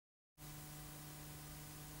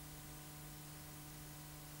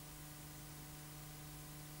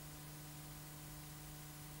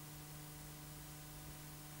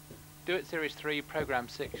Do It Series 3, Programme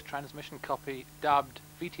 6, transmission copy, dubbed,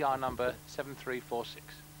 VTR number 7346.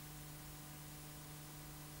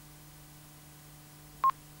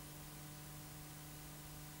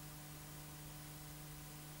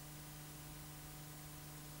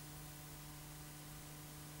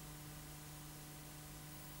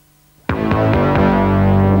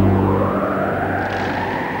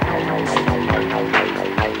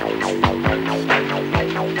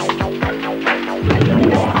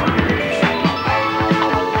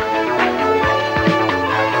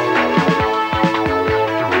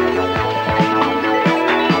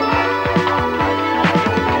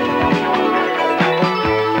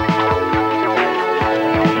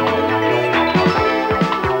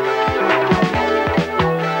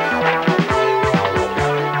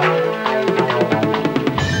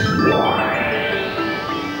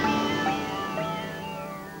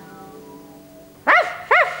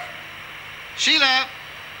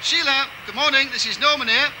 Sheelagh, good morning. This is Norman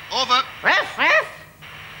here. Over. Ruff, ruff.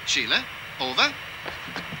 Sheelagh, over.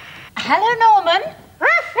 Hello, Norman.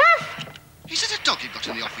 Ruff, ruff. Is that a dog you've got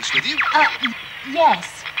in the office with you?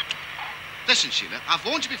 Yes. Listen, Sheelagh, I've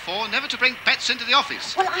warned you before never to bring pets into the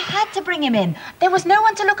office. Well, I had to bring him in. There was no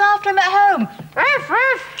one to look after him at home. Ruff,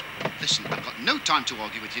 ruff. Listen, I've got no time to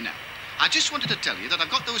argue with you now. I just wanted to tell you that I've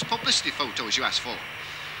got those publicity photos you asked for.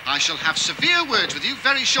 I shall have severe words with you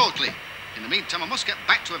very shortly. In the meantime, I must get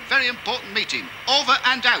back to a very important meeting. Over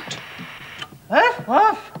and out. Ruff,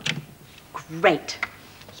 ruff. Great.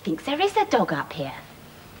 He thinks there is a dog up here.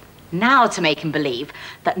 Now to make him believe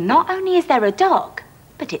that not only is there a dog,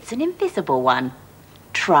 but it's an invisible one.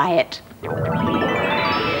 Try it.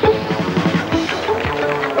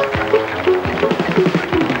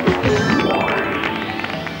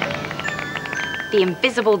 The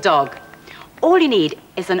invisible dog. All you need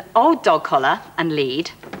is an old dog collar and lead,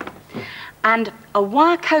 and a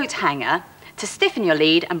wire coat hanger to stiffen your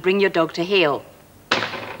lead and bring your dog to heel.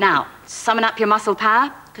 Now, summon up your muscle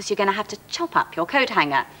power, because you're going to have to chop up your coat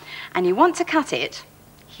hanger. And you want to cut it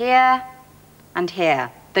here and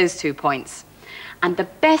here, those 2 points. And the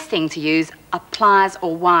best thing to use are pliers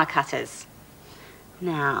or wire cutters.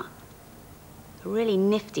 Now, a really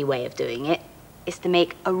nifty way of doing it is to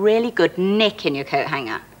make a really good nick in your coat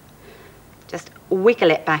hanger. Just wiggle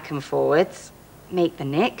it back and forwards, make the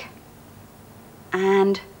nick,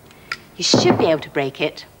 and you should be able to break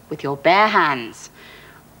it with your bare hands.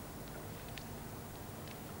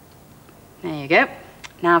 There you go.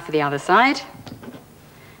 Now for the other side.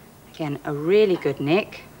 Again, a really good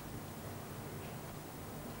nick.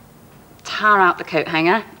 Tire out the coat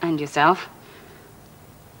hanger and yourself.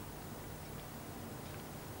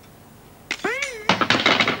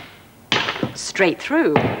 Straight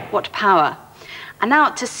through. What power. And now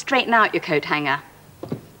to straighten out your coat hanger.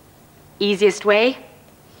 Easiest way,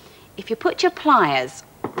 if you put your pliers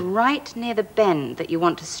right near the bend that you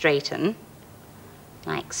want to straighten,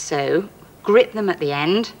 like so, grip them at the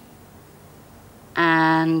end,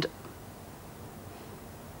 and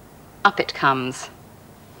up it comes.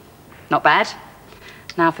 Not bad.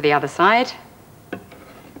 Now for the other side.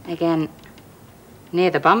 Again,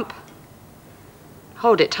 near the bump.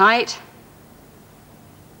 Hold it tight.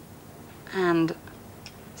 And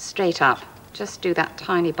straight up. Just do that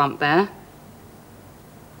tiny bump there.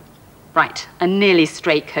 Right, a nearly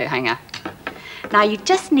straight coat hanger. Now you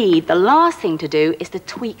just need, the last thing to do is to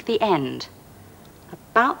tweak the end.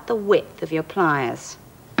 About the width of your pliers.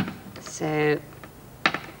 So,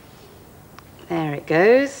 there it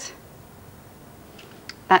goes.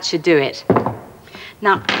 That should do it.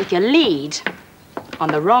 Now, with your lead on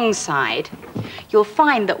the wrong side, you'll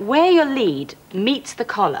find that where your lead meets the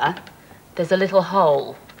collar, there's a little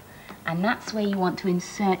hole. And that's where you want to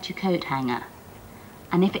insert your coat hanger.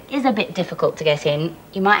 And if it is a bit difficult to get in,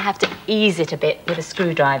 you might have to ease it a bit with a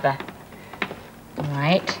screwdriver. All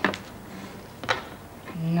right.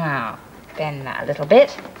 Now, bend that a little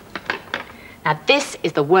bit. Now, this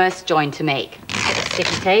is the worst join to make. Get the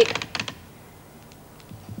sticky tape.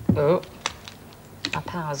 Oh, our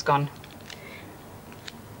power's gone.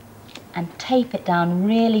 And tape it down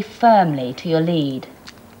really firmly to your lead.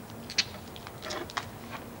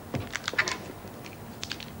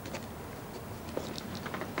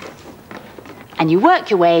 And you work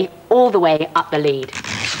your way all the way up the lead,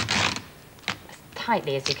 as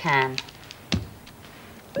tightly as you can.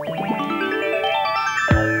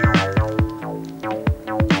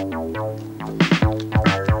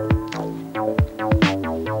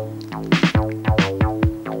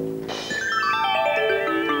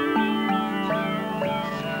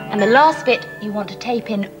 And the last bit you want to tape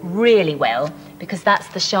in really well, because that's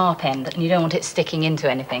the sharp end and you don't want it sticking into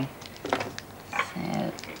anything.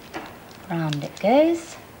 So,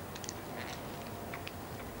 goes.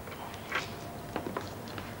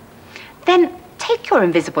 Then take your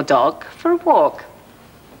invisible dog for a walk.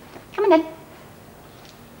 Come on then.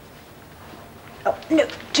 Oh, no,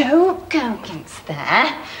 don't go against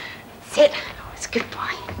there. Sit. Oh, it's a good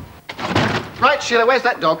boy. Right, Sheila, where's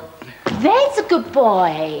that dog? There's a good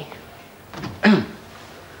boy.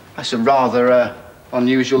 That's a rather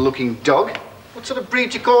unusual-looking dog. What sort of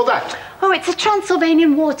breed do you call that? Oh, it's a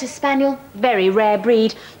Transylvanian Water Spaniel. Very rare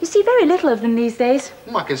breed. You see very little of them these days.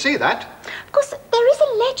 I can see that. Of course, there is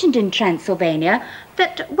a legend in Transylvania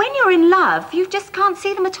that when you're in love, you just can't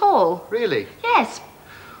see them at all. Really? Yes.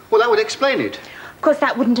 Well, that would explain it. Of course,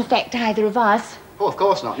 that wouldn't affect either of us. Oh, of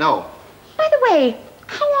course not, no. By the way,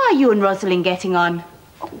 how are you and Rosalind getting on?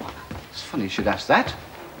 Oh, it's funny you should ask that.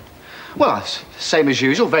 Well, it's the same as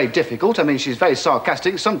usual, very difficult. I mean, she's very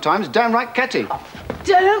sarcastic, sometimes downright catty. Oh,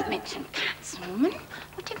 don't mention cats, Norman.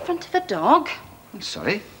 Not in front of a dog. I'm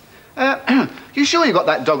sorry. You sure you got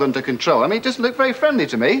that dog under control? I mean, it doesn't look very friendly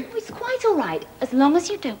to me. Oh, it's quite all right, as long as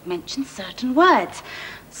you don't mention certain words.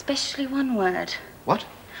 Especially one word. What?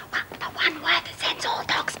 Well, the one word that sends all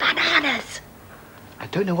dogs bananas. I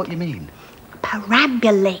don't know what you mean.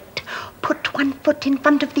 Perambulate. Put one foot in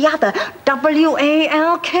front of the other.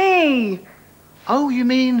 W-A-L-K. Oh, you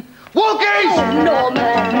mean walkies? Oh,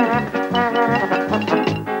 Norman.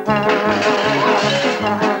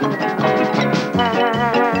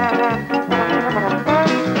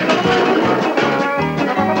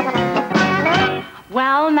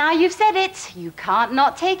 Well, now you've said it. You can't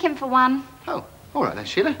not take him for one. Oh, all right then,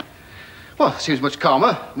 Sheila. Well, seems much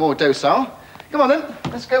calmer, more docile. Come on then,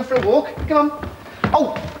 let's go for a walk. Come on.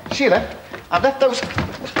 Oh, Sheila, I've left those...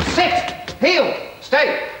 Sit! Heel!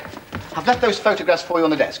 Stay! I've left those photographs for you on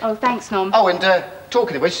the desk. Oh, thanks, Norm. Oh, and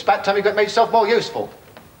talking of which, it's about time you made yourself more useful.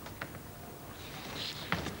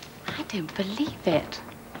 I don't believe it.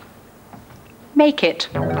 Make it.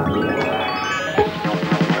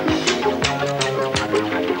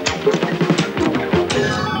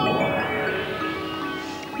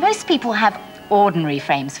 Most people have ordinary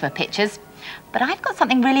frames for pictures, but I've got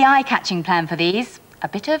something really eye-catching planned for these. A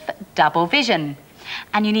bit of double vision.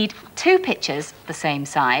 And you need 2 pictures the same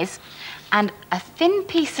size and a thin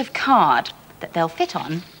piece of card that they'll fit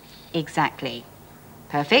on exactly.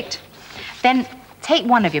 Perfect. Then take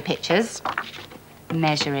one of your pictures,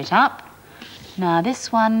 measure it up. Now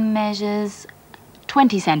this one measures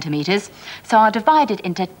 20 centimetres, so I'll divide it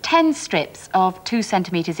into 10 strips of 2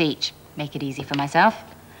 centimetres each. Make it easy for myself.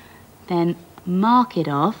 Then mark it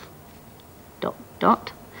off, dot,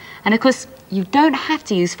 dot. And of course, you don't have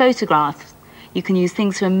to use photographs. You can use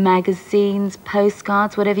things from magazines,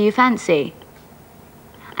 postcards, whatever you fancy.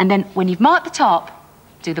 And then when you've marked the top,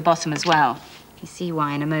 do the bottom as well. You see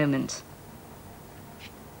why in a moment.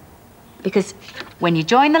 Because when you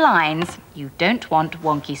join the lines, you don't want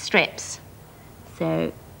wonky strips.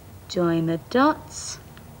 So join the dots.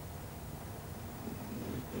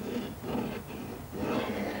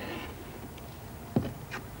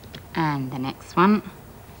 And the next one.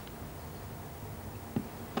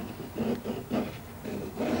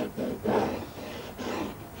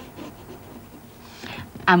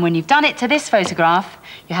 And when you've done it to this photograph,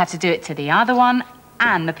 you have to do it to the other one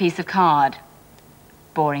and the piece of card.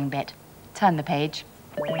 Boring bit. Turn the page.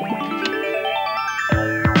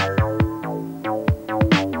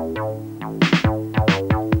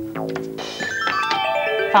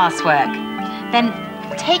 Fast work. Then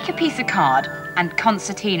take your piece of card and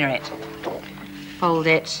concertina it. Fold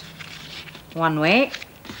it one way,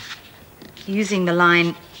 using the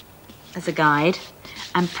line as a guide,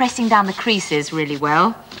 and pressing down the creases really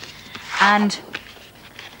well, and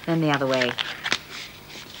then the other way.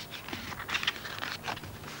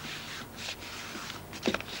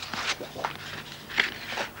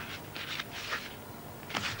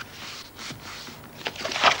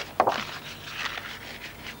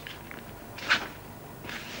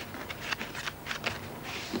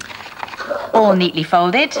 All neatly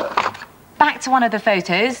folded. Back to one of the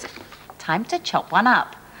photos. Time to chop one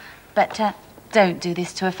up. But don't do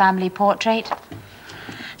this to a family portrait.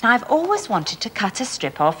 Now, I've always wanted to cut a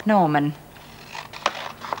strip off Norman.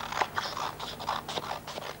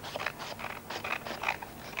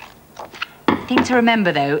 The thing to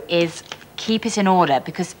remember, though, is keep it in order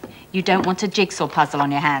because you don't want a jigsaw puzzle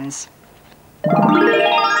on your hands.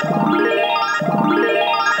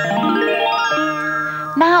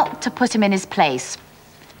 Now, to put him in his place.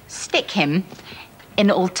 Stick him in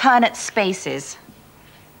alternate spaces.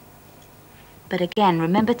 But again,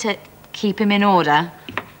 remember to keep him in order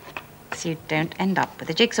so you don't end up with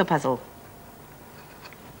a jigsaw puzzle.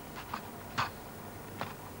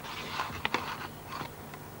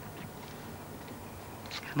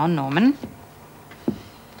 Come on, Norman.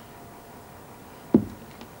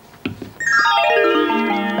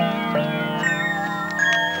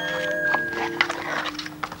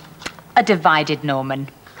 A divided Norman.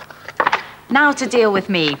 Now to deal with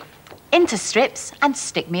me. Into strips and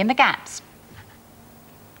stick me in the gaps.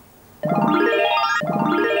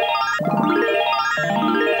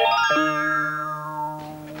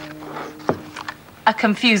 A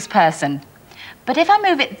confused person. But if I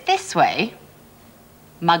move it this way,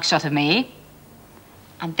 mugshot of me,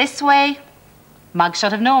 and this way,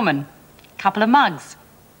 mugshot of Norman. Couple of mugs.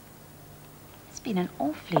 It's been an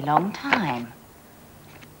awfully long time.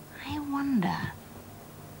 I wonder.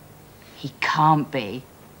 He can't be.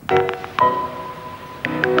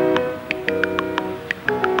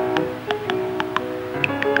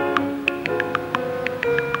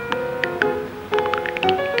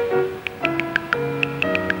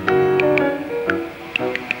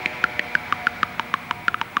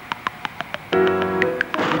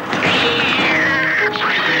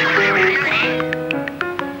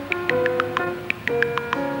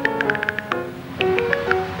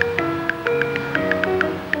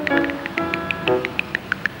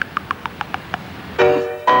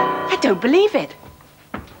 Believe it.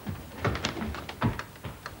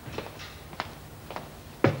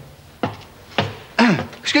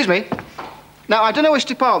 Excuse me. Now, I don't know which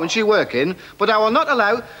department you work in, but I will not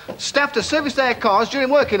allow staff to service their cars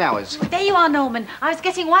during working hours. There you are, Norman. I was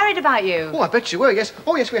getting worried about you. Oh, I bet you were, yes.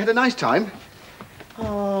 Oh, yes, we had a nice time.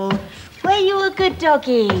 Oh, were you a good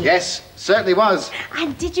doggy? Yes, certainly was.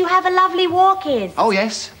 And did you have a lovely walk-in? Oh,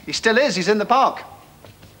 yes, he still is. He's in the park.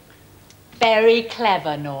 Very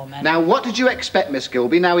clever, Norman. Now, what did you expect, Miss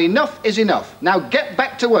Gilbey? Now, enough is enough. Now, get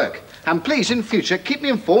back to work. And please, in future, keep me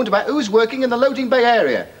informed about who's working in the loading bay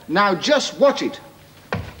area. Now, just watch it.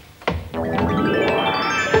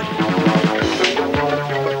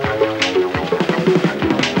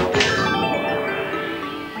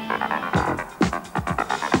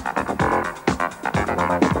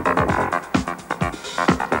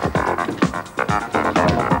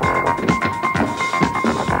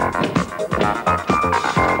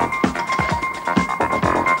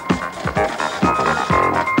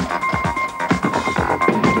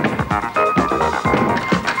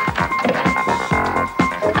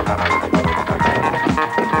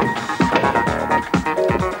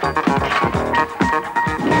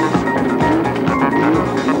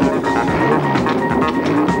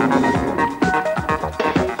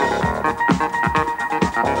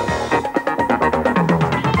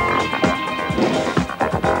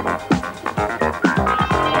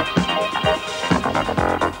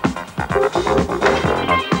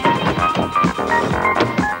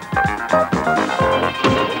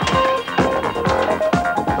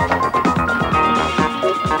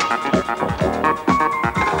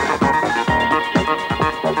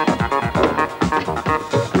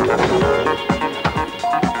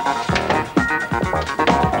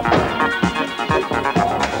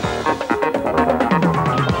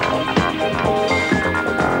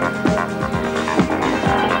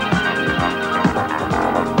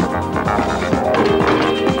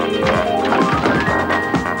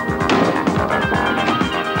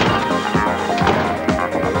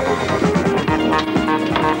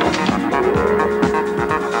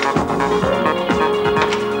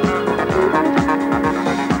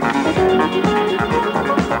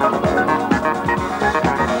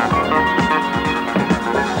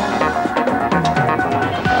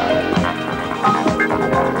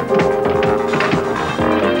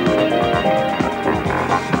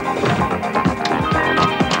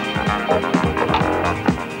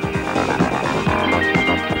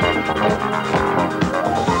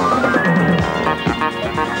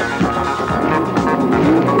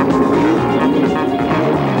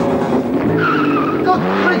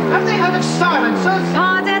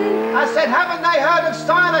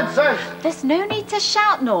 There's no need to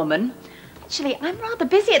shout, Norman. Actually, I'm rather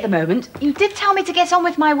busy at the moment. You did tell me to get on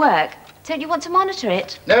with my work. Don't you want to monitor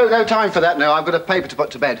it? No, no time for that now. I've got a paper to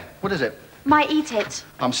put to bed. What is it? My Eat It.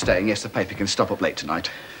 I'm staying. Yes, the paper can stop up late tonight.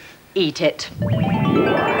 Eat it.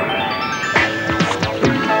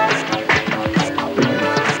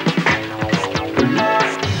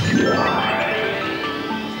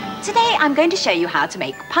 Today, I'm going to show you how to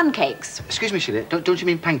make pancakes. Excuse me, Sheelagh. Don't you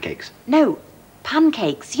mean pancakes? No,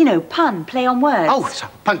 pancakes. You know, pun, play on words. Oh,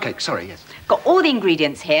 pancakes. Sorry, yes. Got all the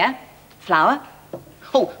ingredients here. Flour.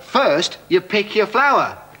 Oh, first, you pick your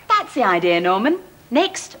flour. That's the idea, Norman.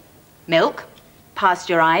 Next, milk.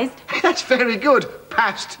 Pasteurised. That's very good.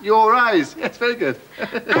 Past your eyes. Yes, very good.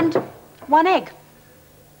 And 1 egg.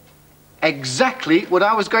 Exactly what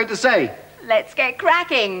I was going to say. let's get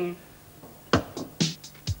cracking.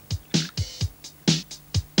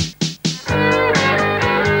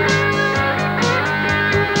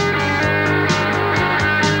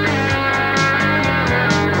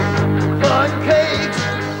 Pancakes,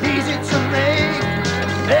 easy to make.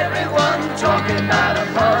 Everyone talking about a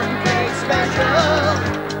pancake special.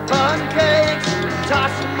 Pancakes,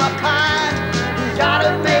 toss 'em up high.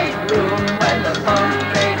 Gotta make room when the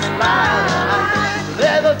pancakes fly.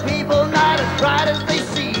 They're the people not as bright as they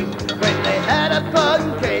seem when they had a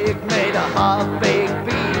pancake made a half-baked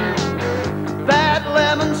bean. Bad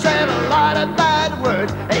lemon said a lot of bad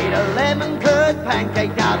words. Ate a lemon curd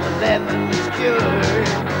pancake, now the lemon's cured.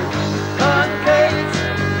 Pancakes,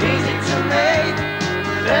 easy to make.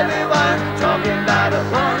 Everyone talking about a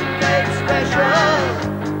pancake special.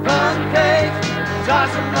 Pancakes,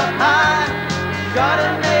 toss 'em up high. Gotta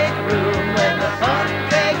make room when the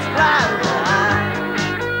pancakes fly.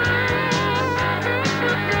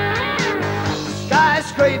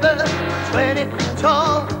 Skyscraper, 20 feet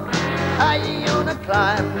tall. How you gonna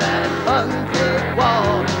climb that pancake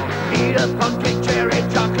wall? Eat a pancake, cherry,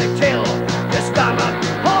 chocolate chill. Your stomach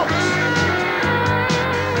pulse.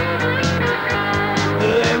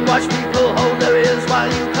 And watch people hold their ears while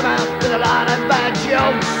you come out with a lot of bad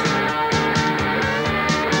jokes.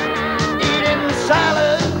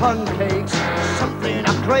 Salad, pancakes, something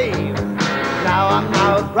I crave. Now I'm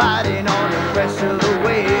out riding on a crest of the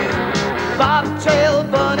wave. Bobtail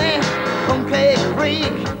bunny, pancake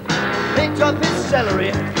freak, picked up his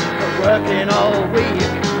celery for working all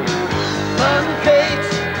week. Pancakes,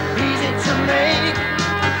 easy to make.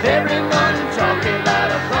 Everyone talking about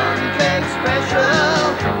a pancake special.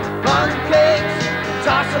 Pancakes,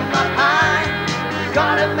 toss 'em up high.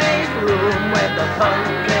 Gotta make room when the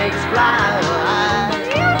pancakes fly.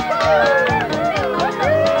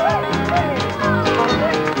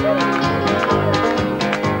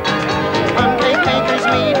 Pancake makers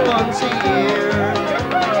meet once a year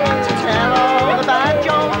to tell all the bad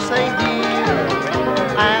jokes they hear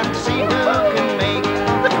and see who can make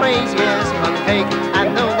the craziest pancake, and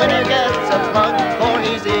the winner gets a plug for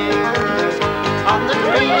his ears. On the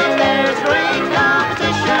green there's great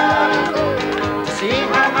competition. See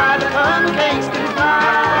how high the pancakes can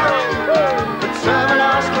fly. But some are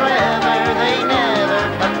lost forever, they never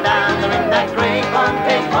come down. They're in that great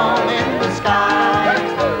pancake home in the sky.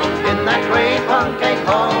 In that great pancake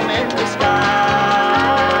home in the sky.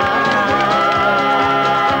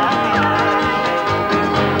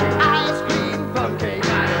 Ice cream pancake,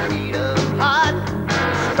 I eat 'em hot.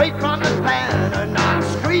 Straight from the pan and I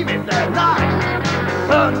scream if they're not.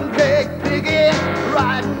 Pancake piggy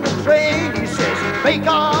riding the train, he says he's back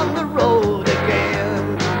on the road again.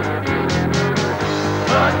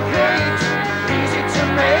 Pancakes, easy to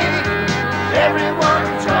make. Everyone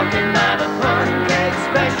talking about a pancake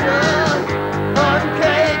special.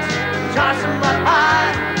 Pancakes, toss 'em up high.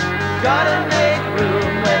 Gotta make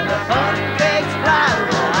room when the pancakes fly.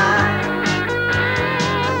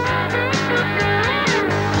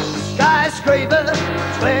 Skyscraper,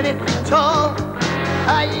 20 feet tall.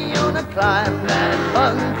 How you gonna climb that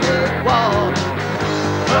pancake wall?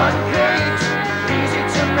 Pancakes, easy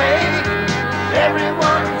to make.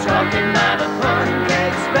 Everyone talking about a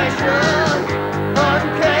pancake special.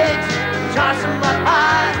 Pancakes, toss 'em up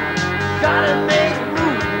high. Gotta make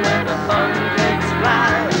room when the pancakes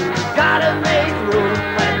fly. Gotta make room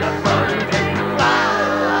when the pancakes fly.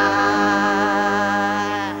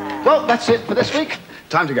 Well, that's it for this week.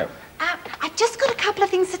 Time to go. I've just got a couple of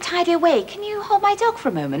things to tidy away. Can you hold my dog for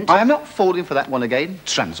a moment? I am not falling for that one again.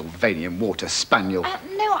 Transylvanian Water Spaniel.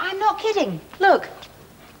 No, I'm not kidding. Look.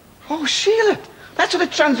 Oh, Sheelagh, that's what a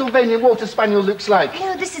Transylvanian Water Spaniel looks like.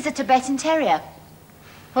 No, this is a Tibetan Terrier.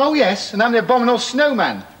 Oh, yes, and I'm the abominable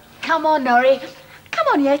snowman. Come on, Norry. Come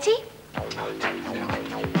on, Yeti.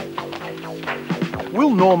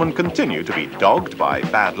 Will Norman continue to be dogged by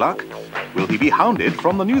bad luck? Will he be hounded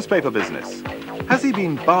from the newspaper business? Has he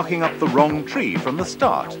been barking up the wrong tree from the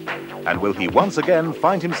start? And will he once again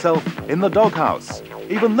find himself in the doghouse,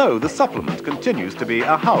 even though the supplement continues to be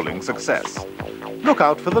a howling success? Look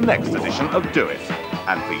out for the next edition of Do It.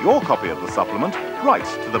 And for your copy of the supplement, write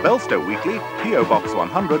to the Belstow Weekly, P.O. Box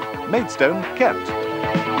 100, Maidstone, Kent.